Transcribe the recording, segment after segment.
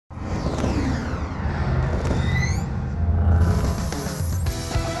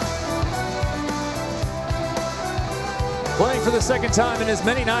for the second time in as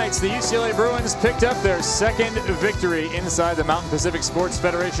many nights, the UCLA Bruins picked up their second victory inside the Mountain Pacific Sports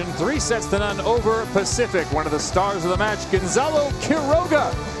Federation, 3-0 over Pacific. One of the stars of the match, Gonzalo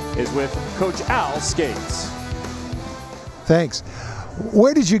Quiroga, is with Coach Al Skates. Thanks.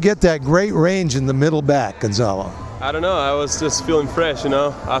 Where did you get that great range in the middle back, Gonzalo? I don't know. I was just feeling fresh, you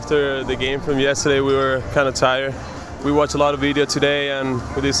know. After the game from yesterday, we were kind of tired. We watched a lot of video today and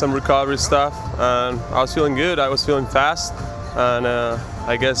we did some recovery stuff. And I was feeling good. I was feeling fast. And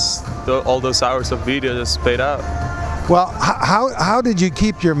I guess all those hours of video just paid out. Well, how did you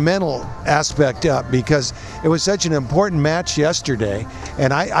keep your mental aspect up? Because it was such an important match yesterday.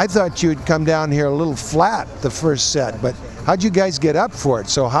 And I thought you'd come down here a little flat the first set. But how'd you guys get up for it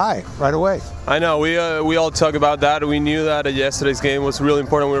so high right away? I know, we all talk about that. We knew that yesterday's game was really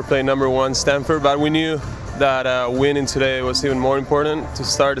important. We were playing #1 Stanford, but we knew that winning today was even more important. To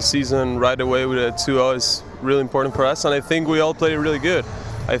start the season right away with a 2-0 is really important for us, and I think we all played really good.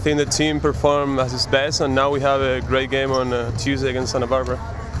 I think the team performed at its best, and now we have a great game on Tuesday against Santa Barbara.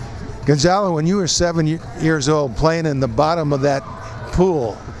 Gonzalo, when you were 7 years old playing in the bottom of that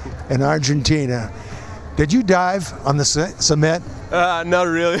pool in Argentina, did you dive on the cement? Not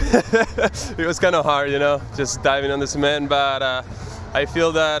really. It was kind of hard, you know, just diving on the cement, but I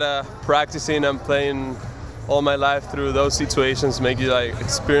feel that practicing and playing all my life through those situations make you like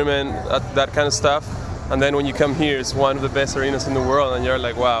experiment that kind of stuff, and then when you come here, it's one of the best arenas in the world, and you're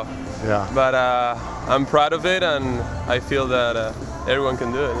like, wow. Yeah. But I'm proud of it, and I feel that everyone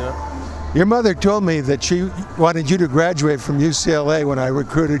can do it, you know. Your mother told me that she wanted you to graduate from UCLA when I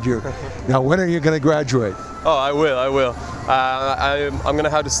recruited you. Now, when are you going to graduate? Oh, I will. I'm going to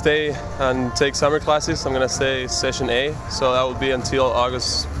have to stay and take summer classes. I'm going to stay session A, so that will be until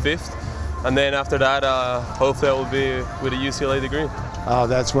August 5th. And then after that, hopefully I will be with a UCLA degree. Oh,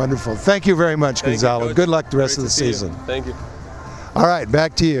 that's wonderful. Thank you very much, Gonzalo. You, good luck the rest Great of the to see you. season. Thank you. All right,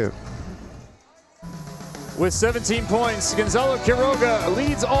 back to you. With 17 points, Gonzalo Quiroga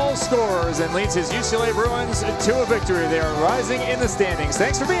leads all scorers and leads his UCLA Bruins to a victory. They are rising in the standings.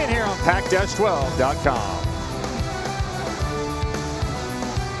 Thanks for being here on Pac-12.com.